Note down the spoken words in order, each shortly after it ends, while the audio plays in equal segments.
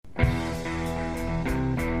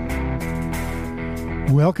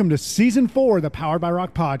Welcome to Season 4 of the Powered by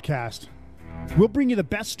Rock podcast. We'll bring you the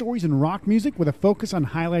best stories in rock music with a focus on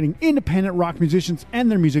highlighting independent rock musicians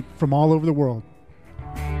and their music from all over the world.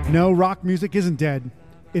 No, rock music isn't dead.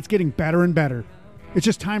 It's getting better and better. It's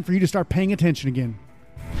just time for you to start paying attention again.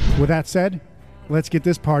 With that said, let's get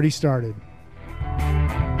this party started.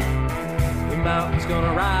 The mountain's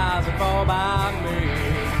gonna rise and fall by me.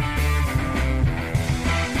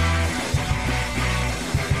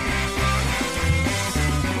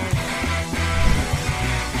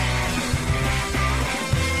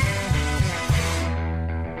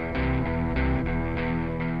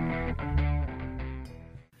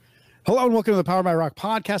 Hello and welcome to the Powered by Rock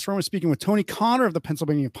podcast, where I'm speaking with Tony Connor of the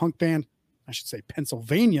Pennsylvania punk band. I should say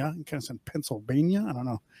Pennsylvania. You kind of said Pennsylvania. I don't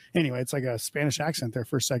know. Anyway, it's like a Spanish accent there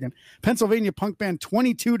for a second. Pennsylvania punk band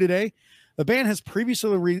 22 today. The band has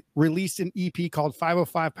previously released an EP called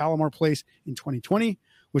 505 Palomar Place in 2020,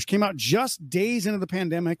 which came out just days into the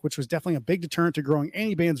pandemic, which was definitely a big deterrent to growing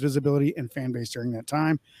any band's visibility and fan base during that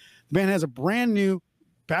time. The band has a brand new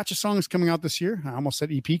batch of songs coming out this year. I almost said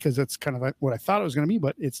EP because that's kind of like what I thought it was going to be,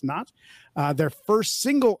 but it's not. Their first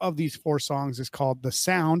single of these 4 songs is called The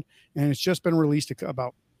Sound, and it's just been released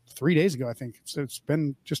about 3 days ago, I think. So it's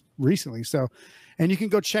been just recently. So, and you can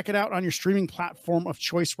go check it out on your streaming platform of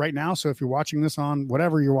choice right now. So if you're watching this on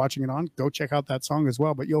whatever you're watching it on, go check out that song as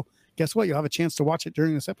well. But guess what? You'll have a chance to watch it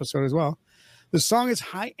during this episode as well. The song is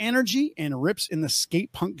high energy and rips in the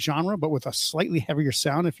skate punk genre, but with a slightly heavier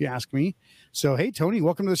sound, if you ask me. So, hey, Tony,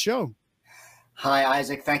 welcome to the show. Hi,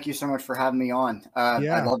 Isaac. Thank you so much for having me on.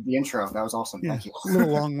 I love the intro. That was awesome. Thank you. A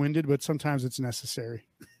little long-winded, but sometimes it's necessary.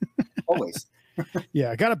 Always.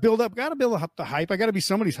 Yeah, got to build up the hype. I got to be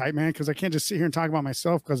somebody's hype, man, because I can't just sit here and talk about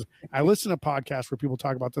myself, because I listen to podcasts where people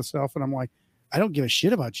talk about this stuff, and I'm like, I don't give a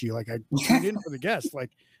shit about you. Like, I tuned in for the guest.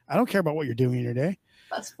 Like, I don't care about what you're doing in your day.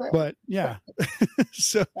 That's fair. But yeah.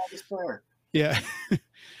 So that is fair. Yeah.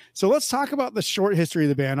 So let's talk about the short history of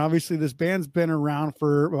the band. Obviously, this band's been around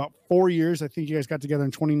for about 4 years. I think you guys got together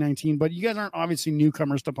in 2019, but you guys aren't obviously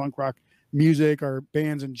newcomers to punk rock music or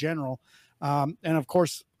bands in general. And of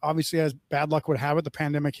course, obviously, as bad luck would have it, the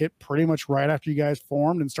pandemic hit pretty much right after you guys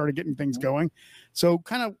formed and started getting things going. So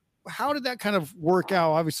kind of how did that kind of work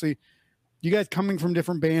out? Obviously, you guys coming from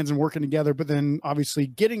different bands and working together, but then obviously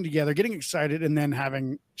getting together, getting excited, and then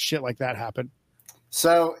having shit like that happen.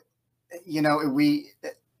 So,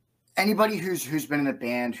 anybody who's been in a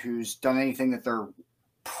band, who's done anything that they're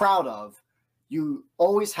proud of, you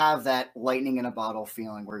always have that lightning in a bottle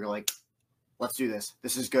feeling where you're like, let's do this.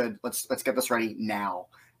 This is good. Let's get this ready now.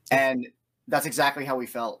 And that's exactly how we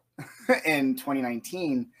felt in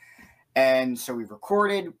 2019. And so we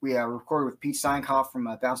recorded with Pete Steinkopf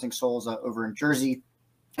from Bouncing Souls over in Jersey.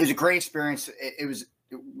 It was a great experience.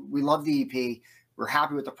 We loved the EP. We're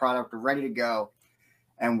happy with the product. We're ready to go.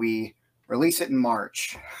 And we released it in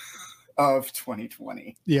March of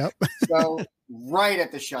 2020. Yep. So right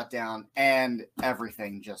at the shutdown, and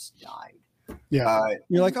everything just died. Yeah.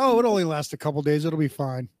 You're like, oh, it only lasts a couple days. It'll be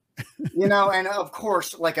fine. And of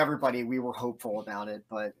course, like everybody, we were hopeful about it,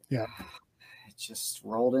 but yeah, it just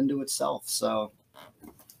rolled into itself. So,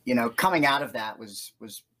 coming out of that was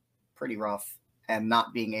pretty rough, and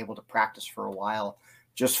not being able to practice for a while,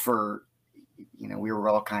 just for, we were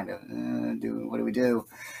all kind of what do we do?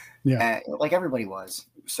 Yeah. Like everybody was.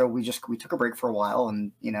 So we took a break for a while,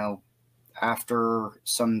 and, after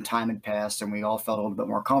some time had passed and we all felt a little bit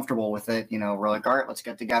more comfortable with it, we're like, all right, let's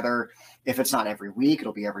get together. If it's not every week,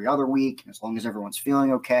 it'll be every other week, as long as everyone's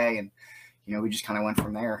feeling okay. And, we just kind of went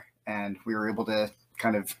from there, and we were able to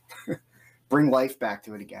kind of bring life back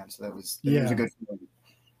to it again. So it was a good feeling.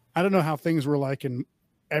 I don't know how things were like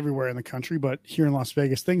everywhere in the country, but here in Las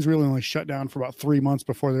Vegas, things really only shut down for about 3 months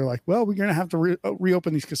before they're like, well, we're going to have to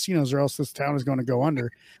reopen these casinos or else this town is going to go under.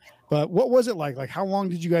 But what was it like? Like, how long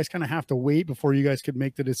did you guys kind of have to wait before you guys could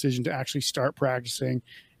make the decision to actually start practicing?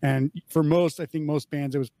 And for I think most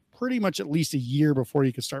bands, it was pretty much at least a year before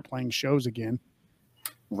you could start playing shows again.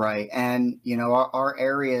 Right. And, our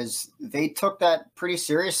areas, they took that pretty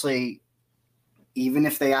seriously, even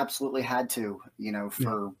if they absolutely had to,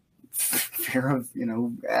 for fear of,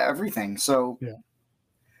 everything. So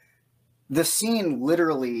the scene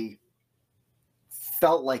literally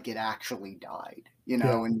felt like it actually died,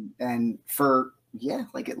 and for,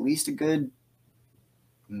 like at least a good,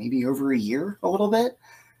 maybe over a year, a little bit.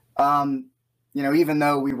 Even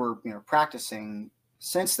though we were, practicing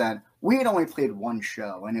since then, we had only played one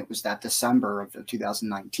show, and it was that December of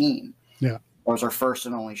 2019. Yeah. It was our first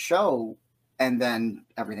and only show, and then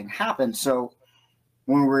everything happened. So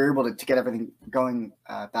when we were able to get everything going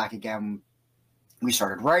back again, we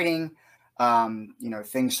started writing.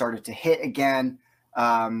 Things started to hit again.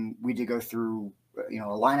 We did go through, a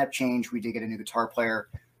lineup change. We did get a new guitar player.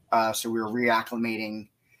 So we were reacclimating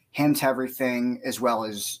him to everything, as well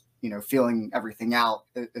as, feeling everything out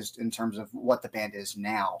in terms of what the band is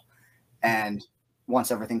now. And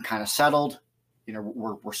once everything kind of settled,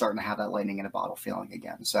 we're starting to have that lightning in a bottle feeling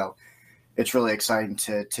again. So it's really exciting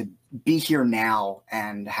to be here now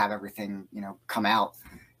and have everything, come out.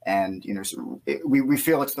 And, we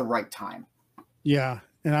feel it's the right time. Yeah.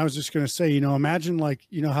 And I was just going to say, imagine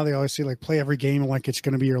how they always say, play every game like it's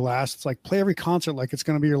going to be your last. It's like play every concert like it's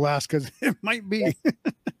going to be your last, because it might be.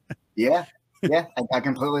 Yeah. Yeah. I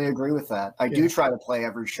completely agree with that. I do try to play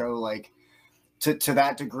every show, to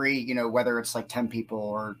that degree, whether it's 10 people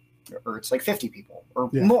or it's 50 people or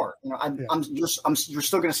more. You're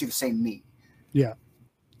still going to see the same me. Yeah.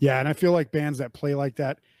 Yeah. And I feel like bands that play like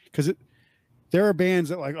that, because there are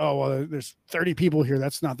bands that there's 30 people here.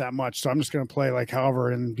 That's not that much. So I'm just going to play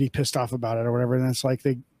however and be pissed off about it or whatever. And it's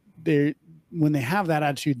they when they have that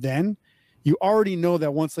attitude, then you already know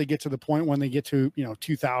that once they get to the point, when they get to,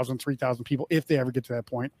 2,000, 3,000 people, if they ever get to that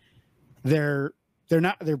point, they're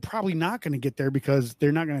probably not going to get there, because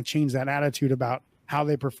they're not going to change that attitude about how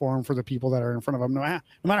they perform for the people that are in front of them, no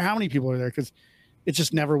matter how many people are there, because it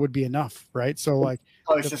just never would be enough. Right. So I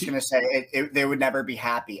was just going to say they would never be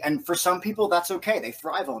happy. And for some people, that's okay. They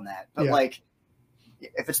thrive on that. But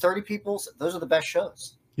if it's 30 people, those are the best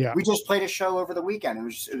shows. Yeah. We just played a show over the weekend. It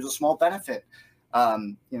was a small benefit,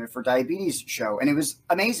 for diabetes show. And it was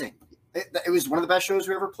amazing. It was one of the best shows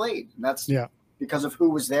we ever played. And that's because of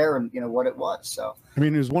who was there and, what it was. So,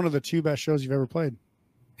 it was one of the 2 best shows you've ever played.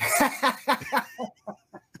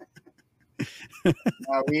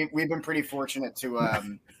 We've been pretty fortunate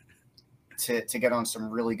to get on some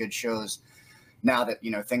really good shows now that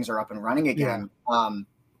things are up and running again.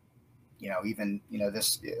 Even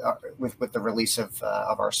this with the release of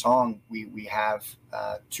our song, we have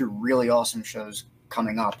 2 really awesome shows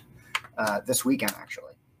coming up this weekend,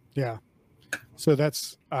 actually. Yeah. So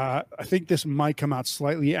that's I think this might come out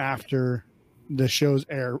slightly after the show's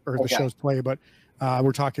air or the show's play, but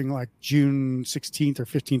we're talking June 16th or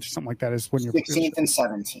 15th or something like that is when you're 16th and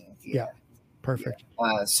 17th. Yeah. Perfect.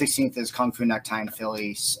 16th is Kung Fu Necktie in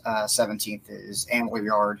Philly. 17th is Ambler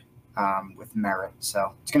Yard with Merit.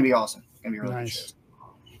 So it's going to be awesome. It's going to be really nice.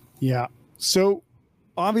 Yeah. So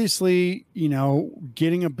obviously,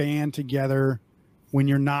 getting a band together when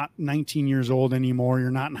you're not 19 years old anymore,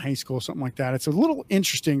 you're not in high school, something like that. It's a little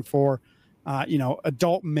interesting for,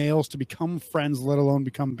 adult males to become friends, let alone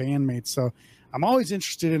become bandmates. So I'm always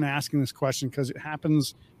interested in asking this question, because it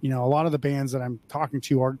happens, a lot of the bands that I'm talking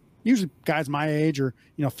to are usually guys my age or,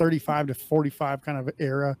 35 to 45 kind of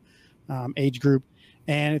era age group.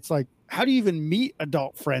 And it's how do you even meet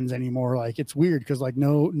adult friends anymore? It's weird, because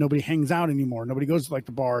nobody hangs out anymore. Nobody goes to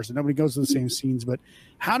the bars, and nobody goes to the same scenes. But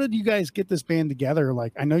how did you guys get this band together?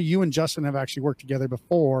 I know you and Justin have actually worked together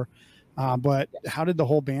before, but how did the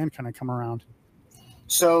whole band kind of come around?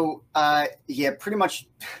 So, pretty much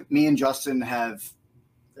me and Justin have,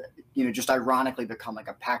 just ironically become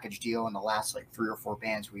a package deal in the last 3 or 4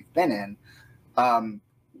 bands we've been in.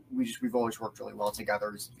 We've always worked really well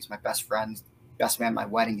together. He's my best friend, best man at my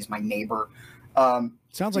wedding. He's my neighbor.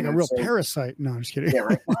 Sounds like a real parasite. No, I'm just kidding. Yeah,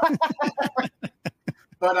 right.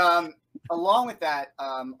 But along with that,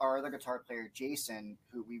 our other guitar player, Jason,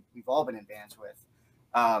 who we've all been in bands with,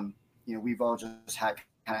 we've all just had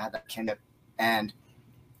that kinship. And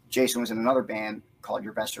Jason was in another band called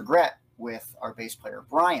Your Best Regret with our bass player,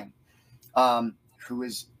 Brian, who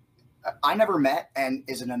is, I never met and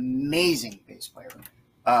is an amazing bass player.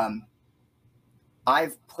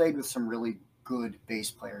 I've played with some really good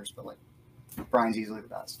bass players, but Brian's easily the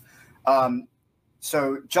best.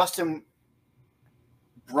 So Justin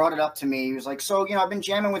brought it up to me. He was like, so, I've been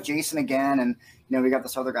jamming with Jason again. And, we got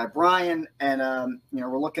this other guy, Brian, and,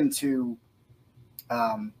 we're looking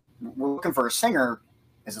for a singer.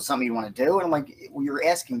 Is it something you want to do? And I'm like, well, you're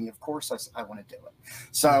asking me. Of course I want to do it.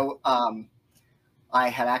 So I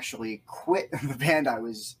had actually quit the band I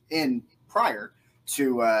was in prior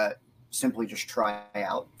to simply just try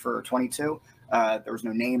out for 22. There was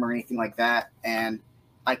no name or anything like that. And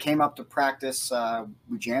I came up to practice.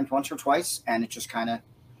 We jammed once or twice, and it just kind of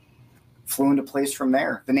flew into place from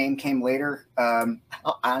there. The name came later.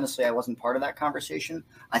 Honestly, I wasn't part of that conversation.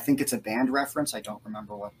 I think it's a band reference. I don't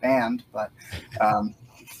remember what band, but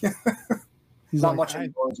He's not much for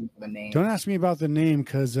the name. Don't ask me about the name,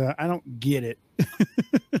 because I don't get it. Yeah,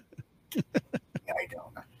 I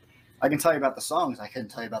don't. I can tell you about the songs. I couldn't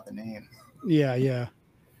tell you about the name. Yeah.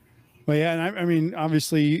 Well, yeah, and I mean,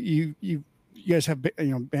 obviously, you you guys have,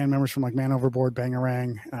 band members from like Man Overboard,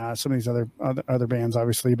 Bangarang, some of these other bands,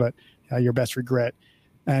 obviously, but Your Best Regret.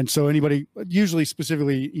 And so anybody, usually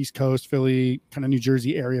specifically East Coast, Philly, kind of New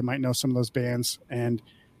Jersey area, might know some of those bands. And,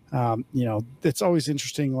 it's always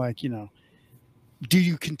interesting, like, do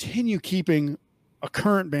you continue keeping a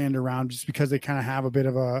current band around just because they kind of have a bit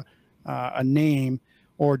of a name,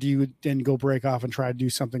 or do you then go break off and try to do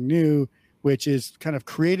something new, which is kind of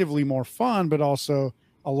creatively more fun, but also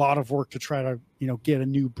a lot of work to try to, get a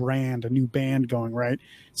new brand, a new band going, right?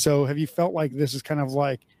 So have you felt like this is kind of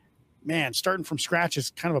like, man, starting from scratch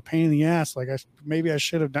is kind of a pain in the ass? Like maybe I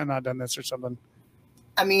should have not done this or something.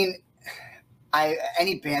 I mean,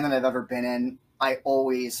 any band that I've ever been in, I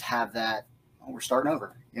always have that, we're starting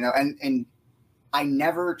over, and I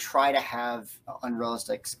never try to have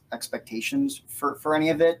unrealistic expectations for any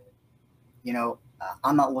of it.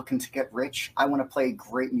 I'm not looking to get rich. I want to play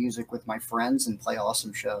great music with my friends and play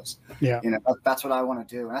awesome shows. Yeah. That's what I want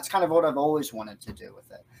to do. And that's kind of what I've always wanted to do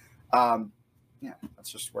with it.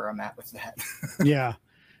 That's just where I'm at with that. Yeah.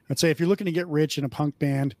 I'd say if you're looking to get rich in a punk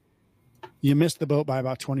band, you missed the boat by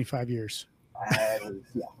about 25 years.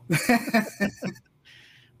 Yeah.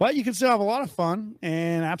 But you can still have a lot of fun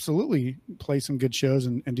and absolutely play some good shows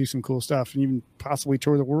and do some cool stuff and even possibly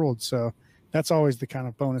tour the world. So that's always the kind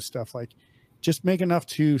of bonus stuff. Like, just make enough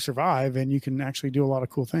to survive and you can actually do a lot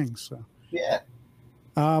of cool things. So, yeah.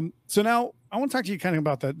 So now I want to talk to you kind of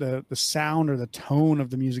about the sound or the tone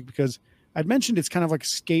of the music, because I'd mentioned it's kind of like a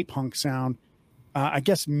skate punk sound. I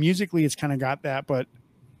guess musically it's kind of got that, but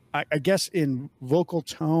I guess in vocal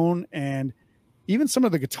tone and even some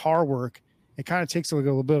of the guitar work, it kind of takes like a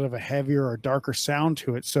little bit of a heavier or darker sound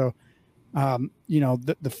to it. So,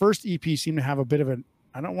 the first EP seemed to have a bit of an,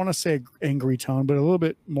 I don't want to say angry tone, but a little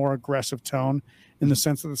bit more aggressive tone in the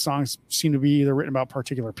sense that the songs seem to be either written about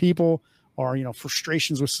particular people or,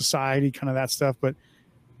 frustrations with society, kind of that stuff. But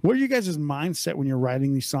what are you guys' mindset when you're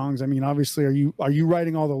writing these songs? I mean, obviously, are you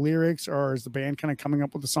writing all the lyrics, or is the band kind of coming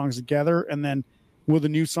up with the songs together? And then will the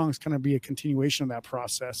new songs kind of be a continuation of that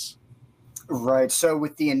process? Right. So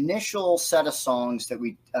with the initial set of songs that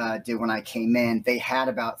we did when I came in, they had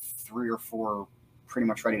about 3 or 4 pretty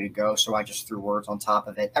much ready to go. So I just threw words on top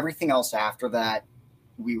of it. Everything else after that,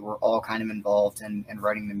 we were all kind of involved in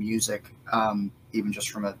writing the music, even just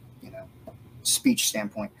from a, speech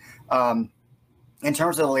standpoint. In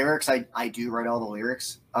terms of the lyrics, I do write all the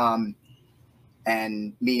lyrics. And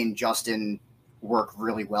me and Justin work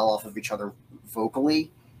really well off of each other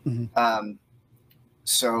vocally. Mm-hmm.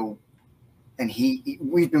 And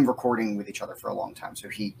we've been recording with each other for a long time. So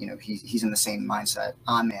he's in the same mindset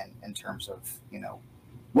I'm in terms of,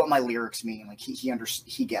 what my lyrics mean. Like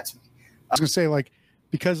he gets me. I was gonna say, like,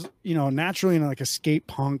 because, naturally in like a skate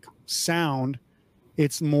punk sound,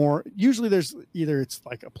 it's more, usually there's either it's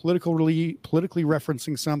like a politically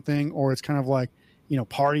referencing something, or it's kind of like,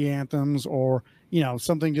 party anthems, or,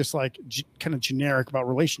 something just like kind of generic about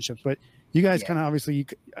relationships. But you guys kind of obviously,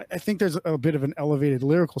 I think there's a bit of an elevated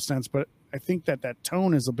lyrical sense, but I think that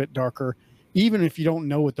tone is a bit darker. Even if you don't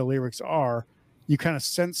know what the lyrics are, you kind of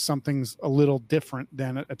sense something's a little different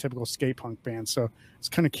than a typical skate punk band. So it's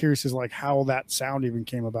kind of curious as like how that sound even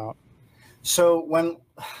came about. So when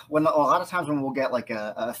a lot of times when we'll get like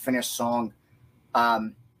a finished song,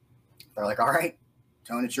 they're like, all right,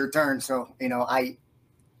 Tone, it's your turn. So,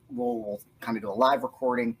 we'll kind of do a live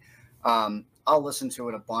recording. I'll listen to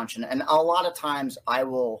it a bunch. And a lot of times I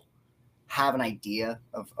will have an idea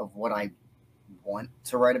of what I want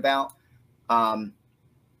to write about. And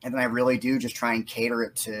then I really do just try and cater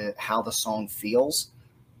it to how the song feels,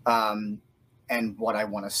 and what I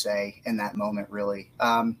want to say in that moment, really.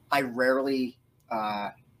 I rarely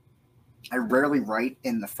write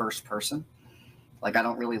in the first person. Like, I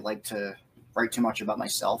don't really like to write too much about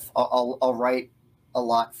myself. I'll write a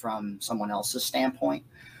lot from someone else's standpoint.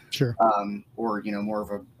 Sure. Or,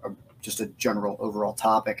 more of just a general overall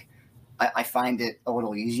topic. I find it a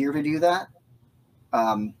little easier to do that.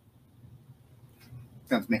 That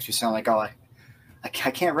makes me sound like, I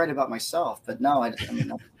can't write about myself, but no, I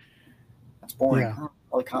mean, that's boring. Yeah.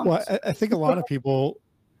 Well, I think a lot of people,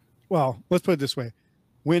 well, let's put it this way.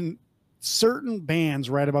 When certain bands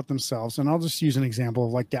write about themselves, and I'll just use an example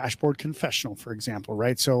of like Dashboard Confessional, for example,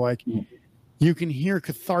 right? So like you can hear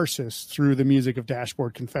catharsis through the music of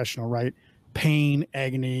Dashboard Confessional, right? Pain,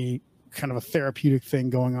 agony, kind of a therapeutic thing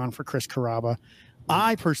going on for Chris Carrabba.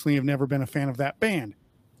 I personally have never been a fan of that band.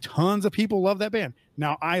 Tons of people love that band.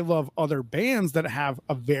 Now, I love other bands that have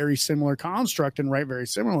a very similar construct and write very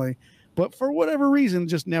similarly, but for whatever reason,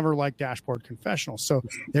 just never liked Dashboard Confessional. So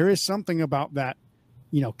there is something about that,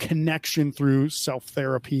 connection through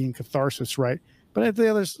self-therapy and catharsis, right? But at the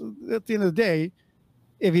end of the day,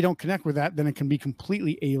 if you don't connect with that, then it can be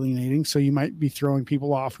completely alienating. So you might be throwing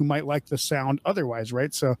people off who might like the sound otherwise,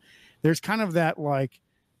 right? So there's kind of that, like,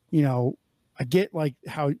 you know, I get like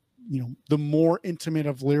how, you know, the more intimate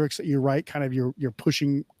of lyrics that you write, kind of you're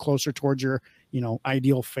pushing closer towards your, you know,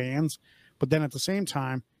 ideal fans. But then at the same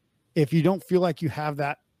time, if you don't feel like you have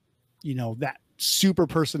that, you know, that super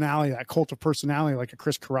personality, that cult of personality, like a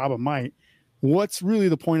Chris Carrabba might, what's really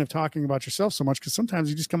the point of talking about yourself so much? Because sometimes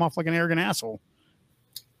you just come off like an arrogant asshole.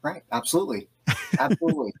 Right. Absolutely.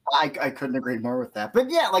 Absolutely. I couldn't agree more with that. But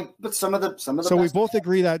yeah, like, but some of the. So we both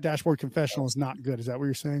agree that Dashboard Confessional is not good. Is that what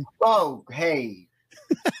you're saying? Oh, hey,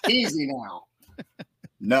 easy now.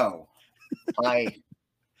 No, I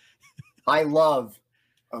love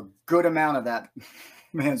a good amount of that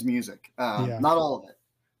man's music. Not all of it.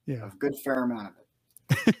 Yeah, a good fair amount of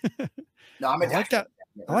it. No, I like that.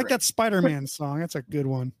 I like that Spider-Man song. That's a good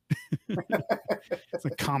one. It's a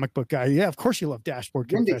comic book guy. Yeah, of course you love Dashboard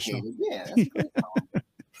Confessional. Yeah. That's a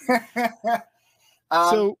great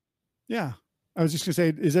so, yeah, I was just gonna say,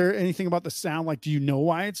 is there anything about the sound? Like, do you know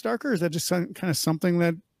why it's darker? Or is that just kind of something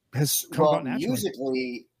that has come about naturally?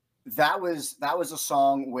 Musically, that was a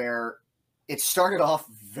song where it started off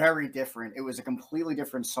very different. It was a completely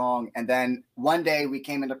different song, and then one day we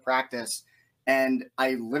came into practice. And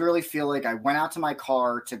I literally feel like I went out to my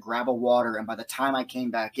car to grab a water, and by the time I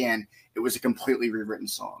came back in, it was a completely rewritten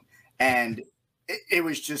song. And it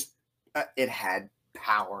was just, it had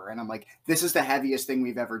power. And I'm like, this is the heaviest thing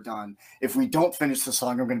we've ever done. If we don't finish the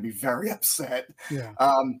song, I'm going to be very upset. Yeah.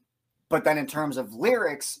 But then in terms of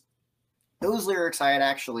lyrics, those lyrics I had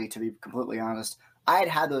actually, to be completely honest, I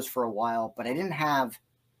had those for a while, but I didn't have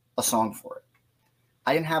a song for it.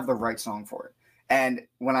 I didn't have the right song for it. And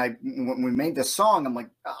when we made this song, I'm like,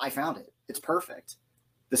 I found it. It's perfect.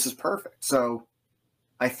 This is perfect. So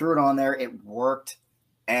I threw it on there. It worked,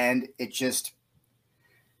 and it just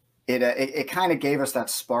it kind of gave us that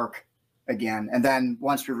spark again. And then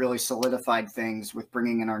once we really solidified things with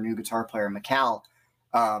bringing in our new guitar player, Mikal,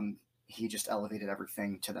 he just elevated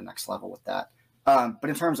everything to the next level with that. But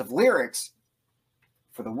in terms of lyrics,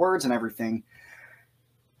 for the words and everything,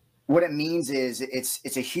 what it means is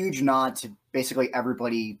it's a huge nod to basically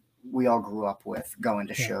everybody we all grew up with, going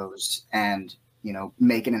to shows and, you know,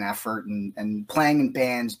 making an effort and playing in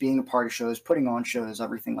bands, being a part of shows, putting on shows,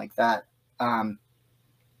 everything like that.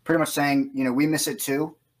 Pretty much saying, you know, we miss it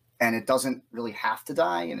too, and it doesn't really have to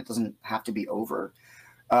die, and it doesn't have to be over.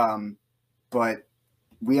 But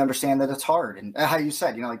we understand that it's hard. And how you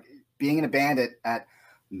said, you know, like being in a band at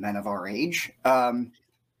men of our age,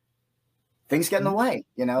 things get in the way,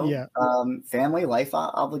 you know, family, life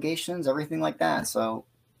obligations, everything like that. So,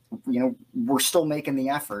 you know, we're still making the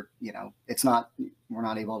effort. You know, we're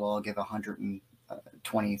not able to all give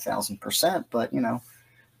 120,000%, but, you know,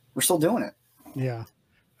 we're still doing it. Yeah.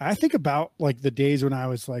 I think about like the days when I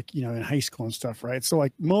was like, you know, in high school and stuff, right? So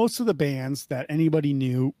like most of the bands that anybody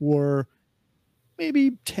knew were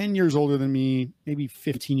maybe 10 years older than me, maybe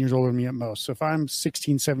 15 years older than me at most. So if I'm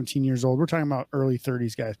 16, 17 years old, we're talking about early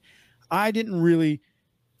 30s guys. I didn't really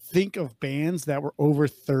think of bands that were over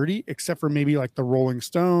 30, except for maybe like the Rolling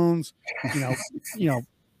Stones, you know,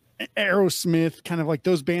 Aerosmith, kind of like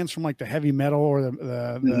those bands from like the heavy metal or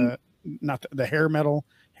the not the hair metal,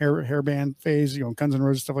 hair band phase, you know, Guns N'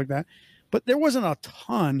 Roses, stuff like that. But there wasn't a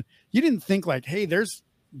ton. You didn't think like, hey, there's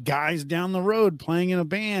guys down the road playing in a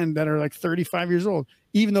band that are like 35 years old,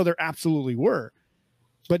 even though there absolutely were.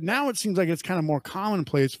 But now it seems like it's kind of more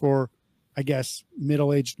commonplace for, I guess,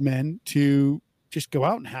 middle-aged men to just go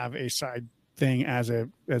out and have a side thing as a,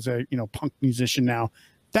 you know, punk musician now.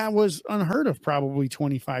 That was unheard of probably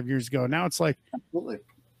 25 years ago. Now it's like, absolutely,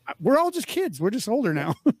 we're all just kids. We're just older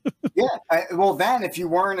now. Yeah. Well, then if you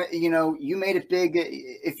weren't, you know, you made it big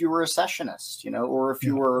if you were a sessionist, you know, or if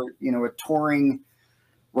you were, you know, a touring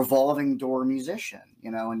revolving door musician,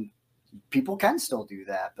 you know, and people can still do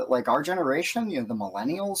that. But like our generation, you know, the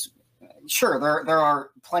millennials, sure, there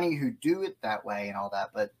are plenty who do it that way and all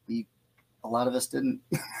that, but a lot of us didn't.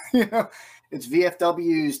 You know, it's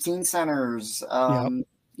VFWs, teen centers,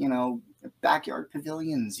 you know, backyard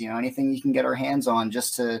pavilions, you know, anything you can get our hands on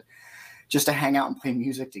just to hang out and play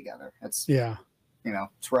music together. That's, you know,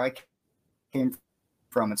 it's where I came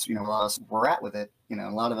from. It's, you know, a lot of us, we're at with it. You know,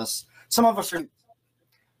 a lot of us, some of us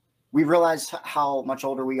we realize how much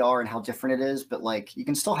older we are and how different it is, but like, you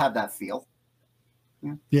can still have that feel.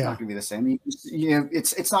 It's not gonna be the same. You know,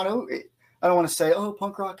 it's not. I don't want to say, oh,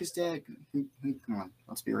 punk rock is dead. Come on,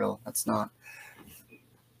 let's be real. That's not.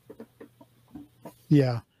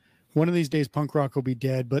 Yeah. one of these days punk rock will be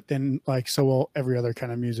dead, but then like so will every other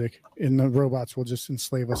kind of music, and the robots will just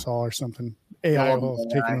enslave us all or something. AI will have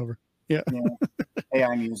taken over. Yeah.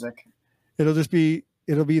 AI music.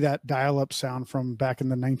 It'll be that dial-up sound from back in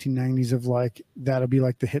the 1990s of like that'll be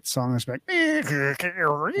like the hit song. It's like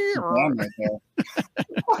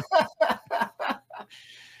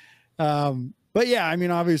but yeah, I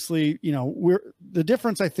mean, obviously, you know, the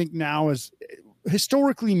difference I think now is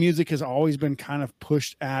historically music has always been kind of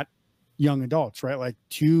pushed at young adults, right? Like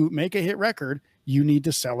to make a hit record, you need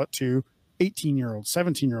to sell it to 18-year-olds,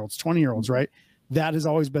 17-year-olds, 20-year-olds, right? That has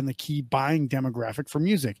always been the key buying demographic for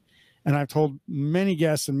music. And I've told many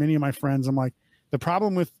guests and many of my friends, I'm like, the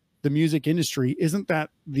problem with the music industry isn't that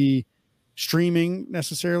the streaming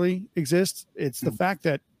necessarily exists. It's the fact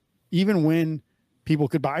that even when people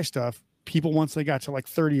could buy stuff, people, once they got to like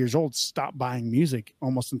 30 years old, stopped buying music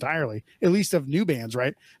almost entirely, at least of new bands,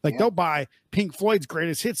 right? Like they'll buy Pink Floyd's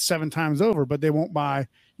greatest hits 7 times over, but they won't buy,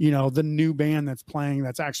 you know, the new band that's playing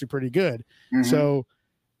that's actually pretty good. So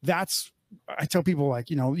that's, I tell people, like,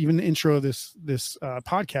 you know, even the intro of this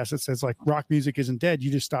podcast, it says like rock music isn't dead.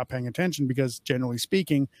 You just stop paying attention because generally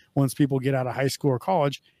speaking, once people get out of high school or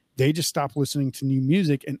college, they just stop listening to new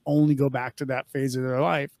music and only go back to that phase of their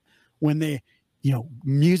life when they, you know,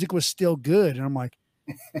 music was still good. And I'm like,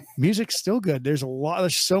 music's still good. There's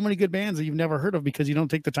so many good bands that you've never heard of because you don't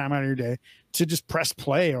take the time out of your day to just press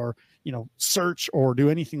play or, you know, search or do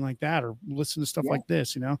anything like that or listen to stuff like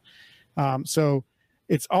this, you know? So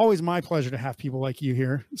it's always my pleasure to have people like you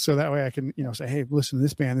here. So that way I can, you know, say, hey, listen to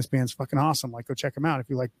this band. This band's fucking awesome. Like, go check them out. If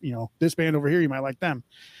you like, you know, this band over here, you might like them.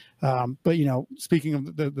 But, you know, speaking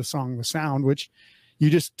of the song, The Sound, which you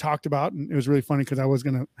just talked about, and it was really funny because I was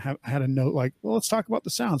going to had a note like, well, let's talk about The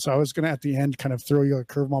Sound. So I was going to, at the end, kind of throw you a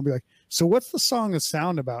curveball and be like, so what's the song The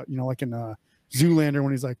Sound about? You know, like in Zoolander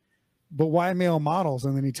when he's like, but why male models?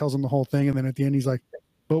 And then he tells him the whole thing. And then at the end, he's like,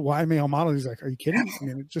 but why male models? He's like, are you kidding? I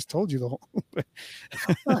mean, it just told you the whole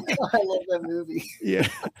I love that movie. Yeah.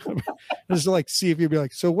 Just like, see if you'd be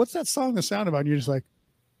like, so what's that song The Sound about? And you're just like,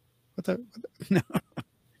 what the? No.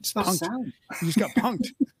 It's punked. You just got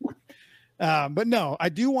punked. But no, I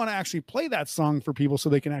do want to actually play that song for people so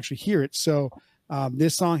they can actually hear it. So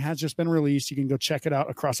this song has just been released. You can go check it out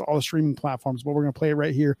across all the streaming platforms, but we're going to play it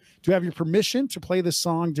right here. Do you have your permission to play this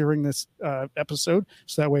song during this episode?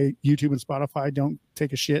 So that way YouTube and Spotify don't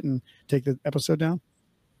take a shit and take the episode down?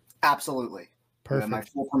 Absolutely. Perfect. You have my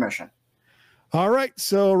full permission. All right.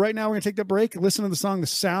 So right now we're going to take the break, listen to the song, The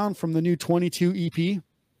Sound, from the new 22 EP.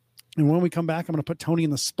 And when we come back, I'm going to put Tony in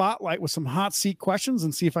the spotlight with some hot seat questions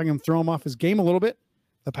and see if I can throw him off his game a little bit.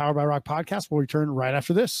 The Powered by Rock podcast will return right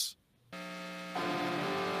after this.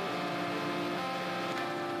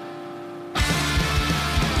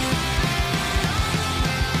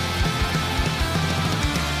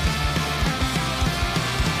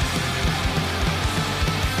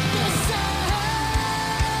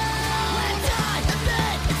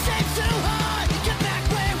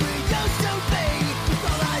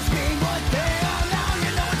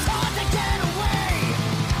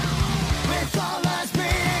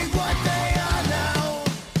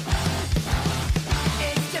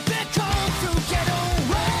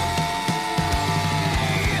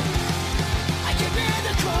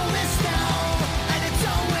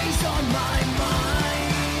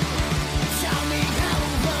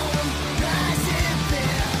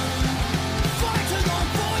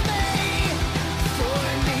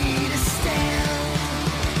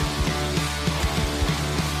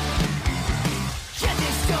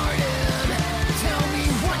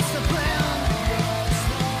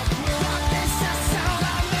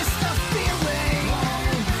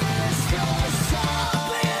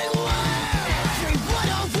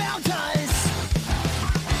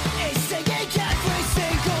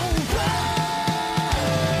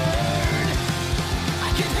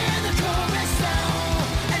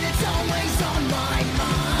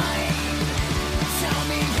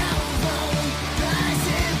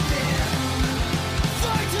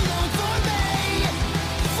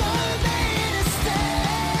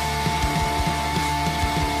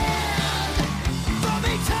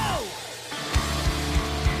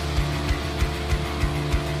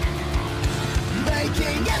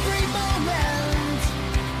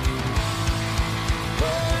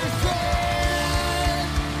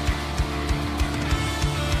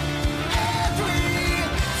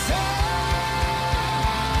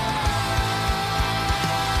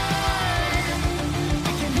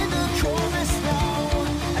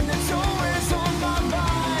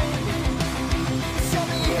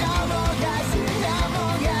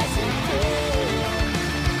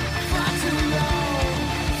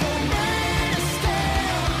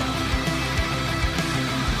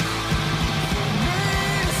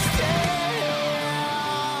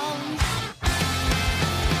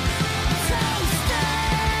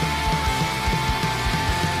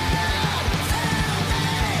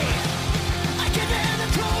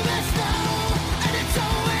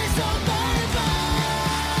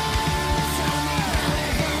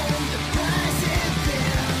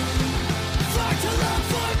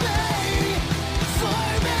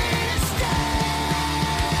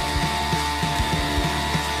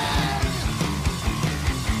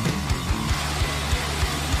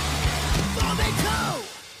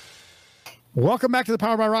 Welcome back to the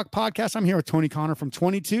Power by Rock podcast. I'm here with Tony Connor from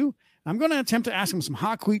 22. I'm going to attempt to ask him some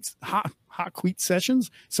hot tweet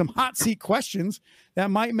sessions, some hot seat questions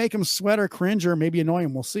that might make him sweat or cringe or maybe annoy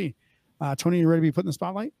him. We'll see. Tony, you ready to be put in the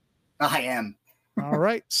spotlight? I am. All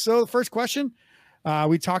right. So the first question,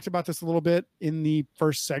 we talked about this a little bit in the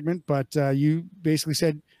first segment, but you basically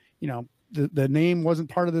said, you know, the name wasn't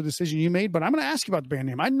part of the decision you made, but I'm going to ask you about the band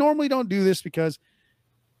name. I normally don't do this because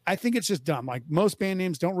I think it's just dumb. Like most band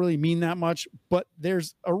names don't really mean that much, but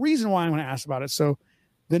there's a reason why I'm going to ask about it. So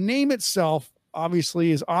the name itself obviously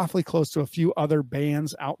is awfully close to a few other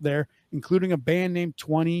bands out there, including a band named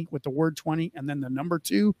 20 with the word 20 and then the number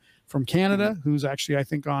 2 from Canada, who's actually, I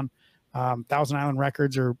think, on Thousand Island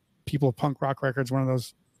Records or People of Punk Rock Records, one of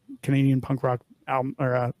those Canadian punk rock album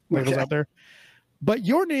or labels out there. But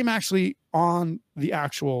your name actually on the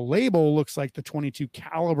actual label looks like the 22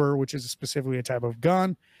 caliber, which is specifically a type of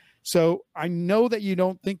gun. So I know that you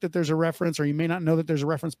don't think that there's a reference, or you may not know that there's a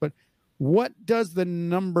reference, but what does the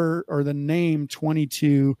number or the name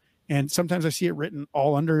 22, and sometimes I see it written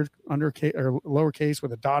all under or lowercase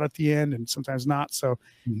with a dot at the end and sometimes not. So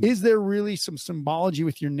is there really some symbology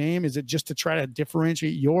with your name? Is it just to try to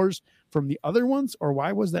differentiate yours from the other ones, or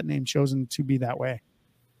why was that name chosen to be that way?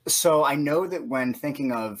 So I know that when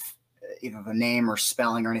thinking of either the name or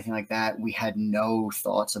spelling or anything like that, we had no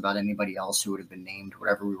thoughts about anybody else who would have been named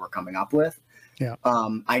whatever we were coming up with. Yeah.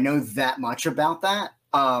 I know that much about that.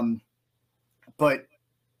 But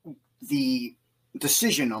the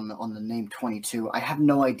decision on the name 22, I have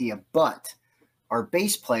no idea. But our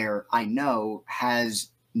bass player, I know, has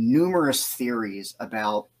numerous theories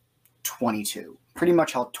about 22. Pretty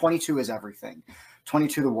much how 22 is everything.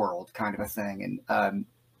 22 the world kind of a thing. And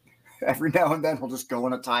every now and then we'll just go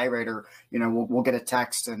on a tirade, or we'll get a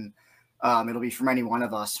text, and it'll be from any one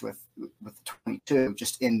of us with 22,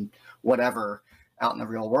 just in whatever out in the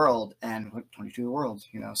real world, and 22 the world,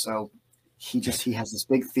 so he has this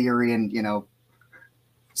big theory, and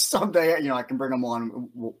someday I can bring him on,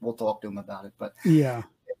 we'll talk to him about it. But yeah,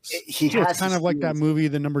 it's kind of like that movie,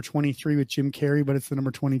 The Number 23 with Jim Carrey, but it's the number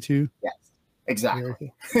 22. Yes,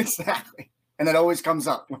 exactly. Exactly. And it always comes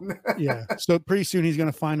up. Yeah. So pretty soon he's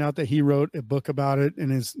going to find out that he wrote a book about it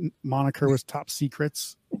and his moniker was Top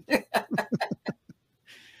Secrets.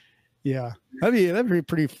 Yeah. That'd be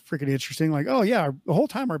pretty freaking interesting. Like, oh yeah, the whole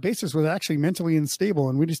time our bassist was actually mentally unstable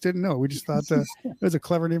and we just didn't know. We just thought it was a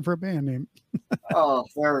clever name for a band name. Oh,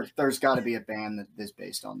 there's got to be a band that is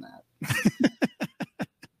based on that.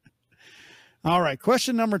 All right.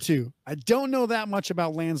 Question number 2. I don't know that much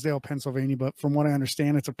about Lansdale, Pennsylvania, but from what I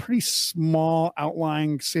understand, it's a pretty small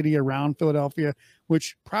outlying city around Philadelphia,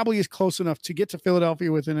 which probably is close enough to get to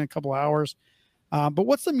Philadelphia within a couple hours. But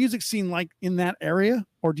what's the music scene like in that area?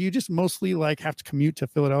 Or do you just mostly like have to commute to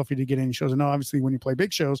Philadelphia to get any shows? I know obviously when you play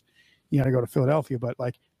big shows, you got to go to Philadelphia, but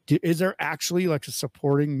like, is there actually like a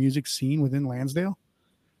supporting music scene within Lansdale?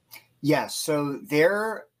 Yes. So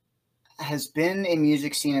there has been a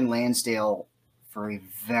music scene in Lansdale for a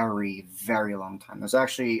very, very long time. There's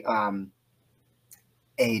actually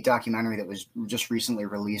a documentary that was just recently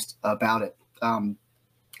released about it.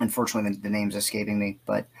 Unfortunately, the name's escaping me,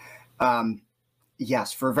 but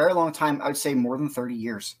yes, for a very long time, I would say more than 30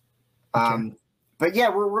 years. Okay. But yeah,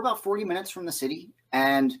 we're about 40 minutes from the city,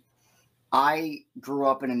 and I grew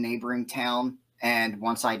up in a neighboring town, and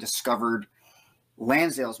once I discovered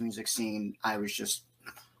Lansdale's music scene, I was just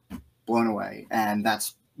blown away, and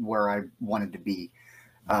that's where I wanted to be.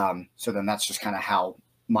 So then that's just kind of how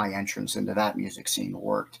my entrance into that music scene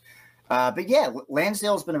worked. But yeah,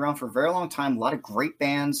 Lansdale's been around for a very long time. A lot of great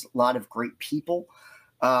bands, a lot of great people.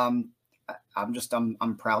 I'm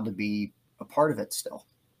proud to be a part of it still.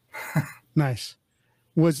 Nice.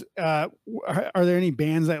 Are there any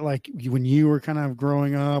bands that like when you were kind of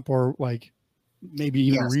growing up, or like maybe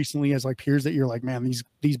even recently as like peers, that you're like, man,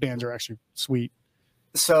 these bands are actually sweet?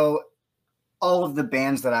 So all of the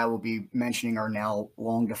bands that I will be mentioning are now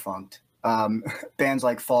long defunct. Bands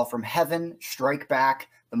like Fall from Heaven, Strike Back,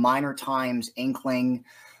 The Minor Times, Inkling,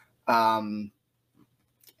 and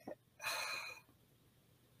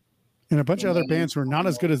a bunch of other bands who are not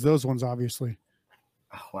as good as those ones, obviously.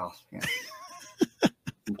 Oh, well, yeah.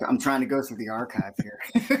 I'm trying to go through the archive here.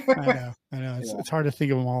 I know. It's hard to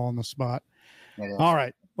think of them all on the spot. All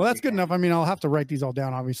right. Well, that's good enough. I mean, I'll have to write these all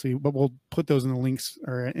down, obviously, but we'll put those in the links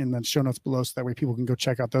or in the show notes below, so that way people can go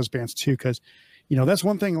check out those bands too. Because, that's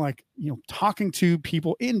one thing, like, talking to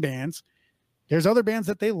people in bands, there's other bands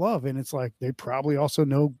that they love, and it's like, they probably also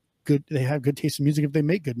they have good taste in music if they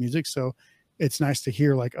make good music. So it's nice to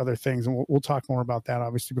hear like other things. And we'll talk more about that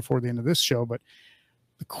obviously before the end of this show. But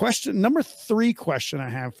The question, number 3 question I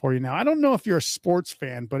have for you now. I don't know if you're a sports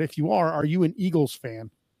fan, but if you are you an Eagles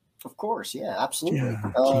fan? Of course. Yeah, absolutely.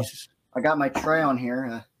 Yeah, Jesus. I got my tray on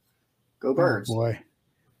here. Go Birds. Oh boy.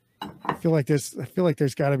 I feel like there's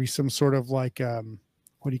got to be some sort of like,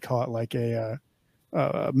 what do you call it? Like a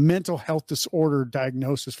mental health disorder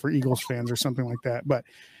diagnosis for Eagles fans or something like that. But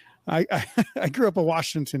I grew up a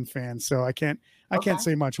Washington fan, so I can't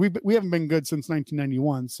say much. We haven't been good since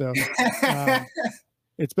 1991. So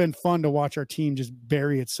it's been fun to watch our team just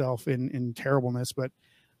bury itself in terribleness. But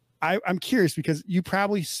I'm curious because you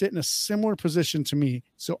probably sit in a similar position to me.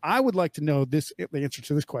 So I would like to know the answer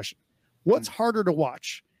to this question. What's harder to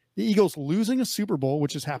watch? The Eagles losing a Super Bowl,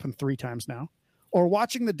 which has happened 3 times now, or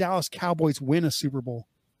watching the Dallas Cowboys win a Super Bowl?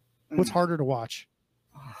 What's harder to watch?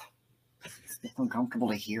 It's uncomfortable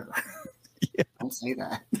to hear. Yeah. Don't say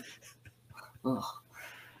that. Ugh.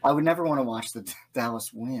 I would never want to watch the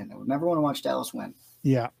Dallas win. I would never want to watch Dallas win.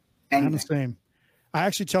 Yeah. Anything. I'm the same. I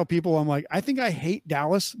actually tell people, I'm like, I think I hate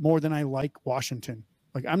Dallas more than I like Washington.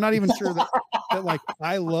 Like, I'm not even sure that like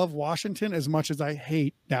I love Washington as much as I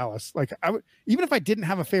hate Dallas. Like, I would, even if I didn't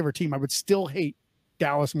have a favorite team, I would still hate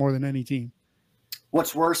Dallas more than any team.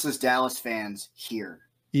 What's worse is Dallas fans here.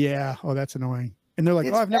 Yeah. Oh, that's annoying. And they're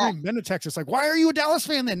like, I've never even been to Texas. Like, why are you a Dallas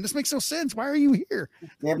fan then? This makes no sense. Why are you here?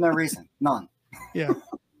 They have no reason. None. Yeah.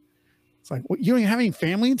 It's like, well, you don't even have any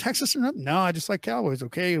family in Texas or nothing? No, I just like Cowboys.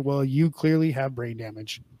 Okay. Well, you clearly have brain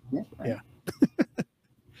damage. Yeah. Right. Yeah.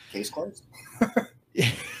 Case closed. Yeah.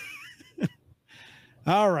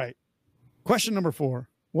 All right. Question number 4.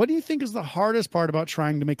 What do you think is the hardest part about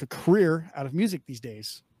trying to make a career out of music these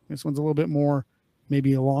days? This one's a little bit more,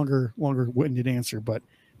 maybe a longer winded answer, but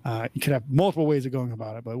you could have multiple ways of going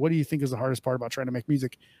about it. But what do you think is the hardest part about trying to make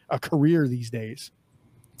music a career these days?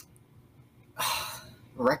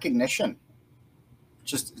 Recognition.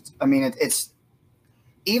 It's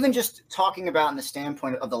even just talking about in the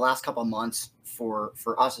standpoint of the last couple of months for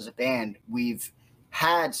us as a band, we've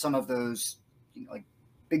had some of those, like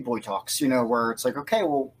big boy talks, where it's like, okay,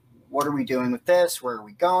 well, what are we doing with this? Where are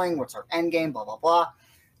we going? What's our end game? Blah, blah, blah.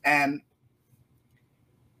 And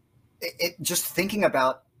it just thinking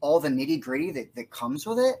about all the nitty gritty that comes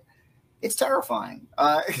with it, it's terrifying.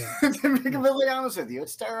 To be completely honest with you,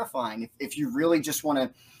 it's terrifying. If you really just want to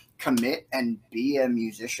commit and be a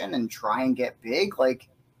musician and try and get big, like,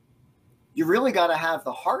 you really got to have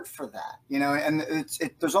the heart for that, and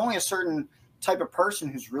there's only a certain type of person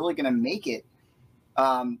who's really going to make it.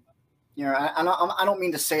 I don't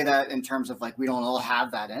mean to say that in terms of like, we don't all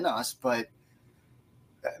have that in us, but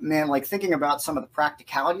man, like thinking about some of the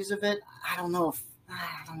practicalities of it, I don't know if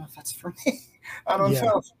that's for me. I don't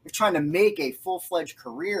know if you're trying to make a full-fledged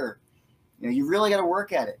career, you really got to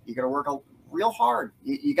work at it. You got to work real hard.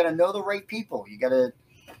 You got to know the right people. You got to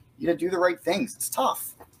do the right things. It's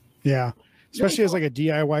tough. Yeah. Especially as like a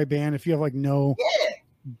DIY band, if you have like no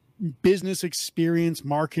business experience,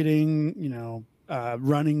 marketing,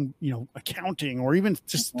 running, accounting, or even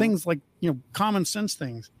just things like, common sense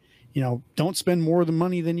things, don't spend more than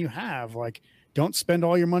money than you have. Like, don't spend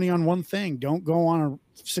all your money on one thing. Don't go on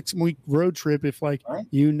a 6-week road trip if like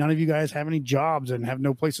none of you guys have any jobs and have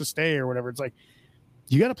no place to stay or whatever. It's like,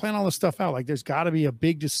 you got to plan all this stuff out. Like, there's got to be a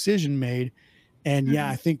big decision made. And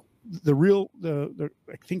I think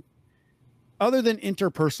I think other than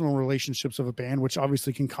interpersonal relationships of a band, which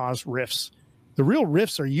obviously can cause rifts, the real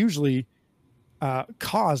rifts are usually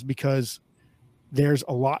caused because there's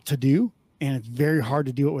a lot to do. And it's very hard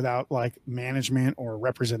to do it without like management or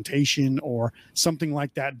representation or something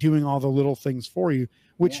like that, doing all the little things for you,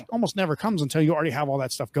 which almost never comes until you already have all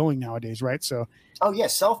that stuff going nowadays. Right. So,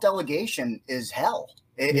 self-delegation is hell.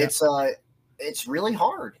 It's really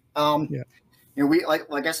hard. We,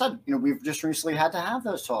 like I said, we've just recently had to have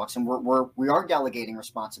those talks, and we are delegating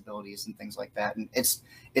responsibilities and things like that. And it's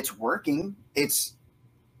working.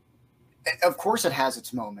 Of course it has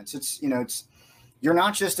its moments. You're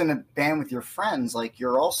not just in a band with your friends, like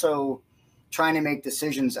you're also trying to make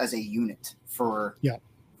decisions as a unit for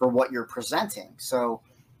what you're presenting. So,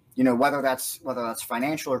 whether that's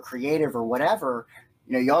financial or creative or whatever,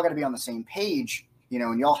 y'all got to be on the same page,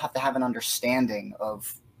 and y'all have to have an understanding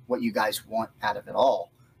of what you guys want out of it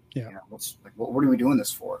all. Yeah. What are we doing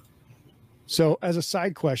this for? So as a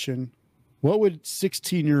side question, what would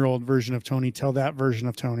 16-year-old version of Tony tell that version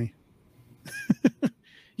of Tony?